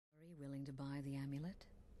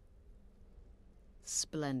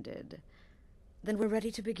Splendid. Then we're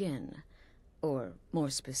ready to begin. Or, more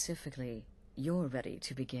specifically, you're ready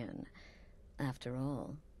to begin. After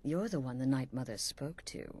all, you're the one the Night Mother spoke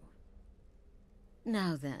to.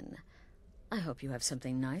 Now then, I hope you have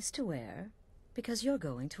something nice to wear, because you're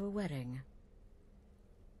going to a wedding.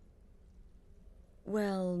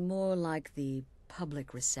 Well, more like the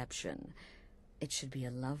public reception. It should be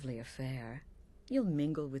a lovely affair. You'll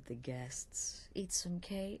mingle with the guests, eat some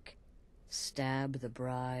cake, stab the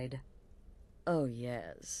bride. Oh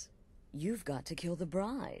yes, you've got to kill the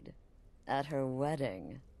bride at her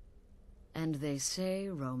wedding. And they say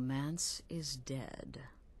romance is dead.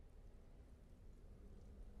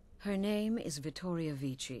 Her name is Vittoria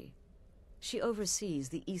Vici. She oversees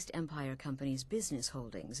the East Empire Company's business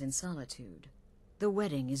holdings in Solitude. The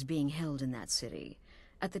wedding is being held in that city,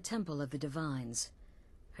 at the Temple of the Divines.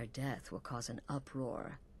 Her death will cause an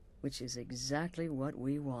uproar, which is exactly what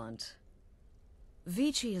we want.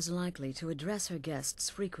 Vici is likely to address her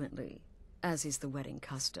guests frequently, as is the wedding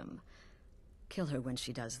custom. Kill her when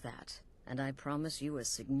she does that, and I promise you a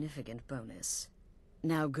significant bonus.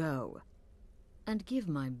 Now go, and give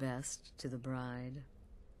my best to the bride.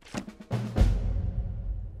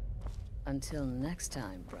 Until next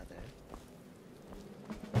time, brother.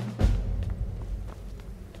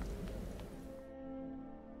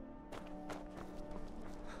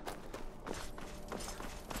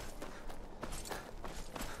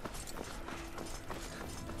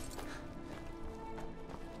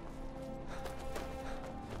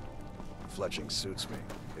 Fletching suits me.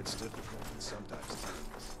 It's difficult and sometimes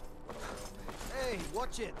tedious. Hey,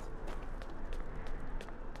 watch it!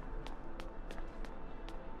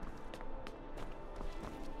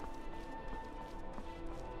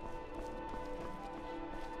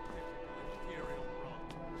 Imperial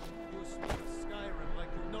rock. You speak Skyrim like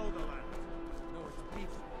you know the land. No, it's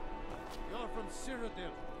peaceful. You're from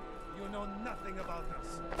Cyrodiil. You know nothing about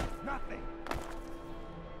us. Nothing!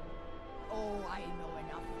 Oh, I know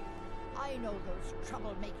enough. I know those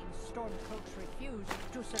trouble-making stormcloaks refuse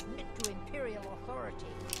to submit to Imperial authority.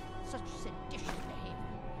 Such seditious behavior.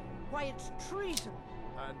 Why, it's treason.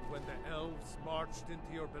 And when the elves marched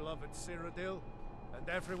into your beloved Cyrodiil, and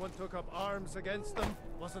everyone took up arms against them,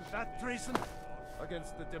 wasn't that treason?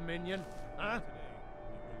 Against the Dominion, huh?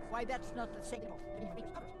 Why, that's not the same.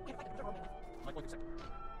 Like what you said.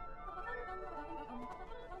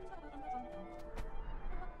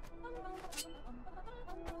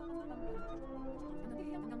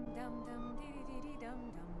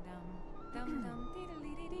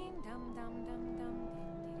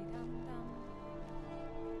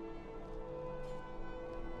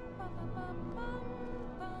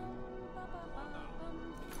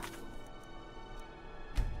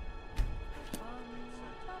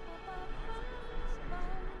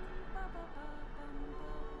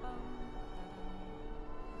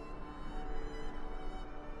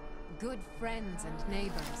 Good friends and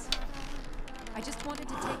neighbors. I just wanted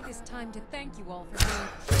to take this time to thank you all for being...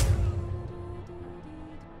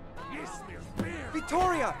 Yes, there's beer!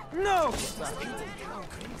 Vittoria! No!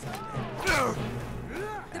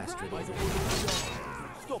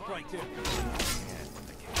 Stop right there.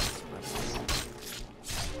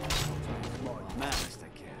 Smart man, Mr.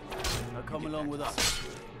 Cat. Now come along with us.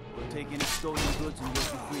 We'll take any stolen goods and you'll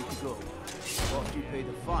be free to go. After you pay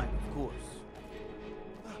the fine, of course.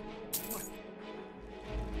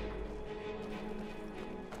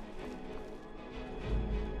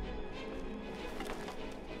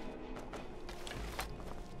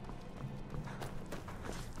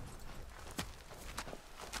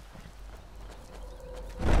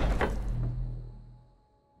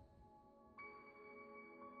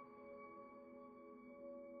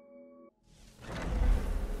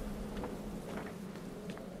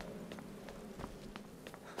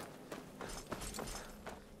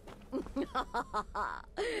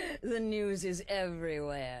 The news is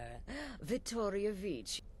everywhere. Vittoria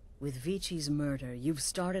Vici. With Vici's murder, you've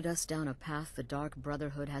started us down a path the Dark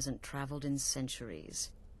Brotherhood hasn't traveled in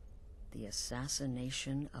centuries. The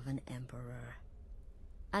assassination of an emperor.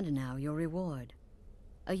 And now your reward.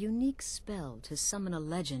 A unique spell to summon a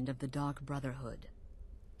legend of the Dark Brotherhood.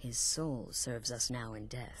 His soul serves us now in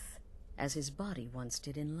death, as his body once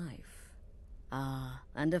did in life. Ah,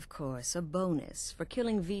 and of course, a bonus for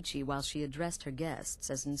killing Vici while she addressed her guests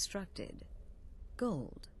as instructed.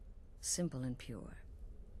 Gold. Simple and pure.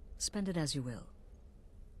 Spend it as you will.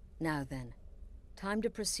 Now then, time to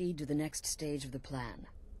proceed to the next stage of the plan.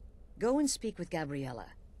 Go and speak with Gabriella.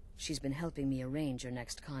 She's been helping me arrange your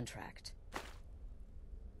next contract.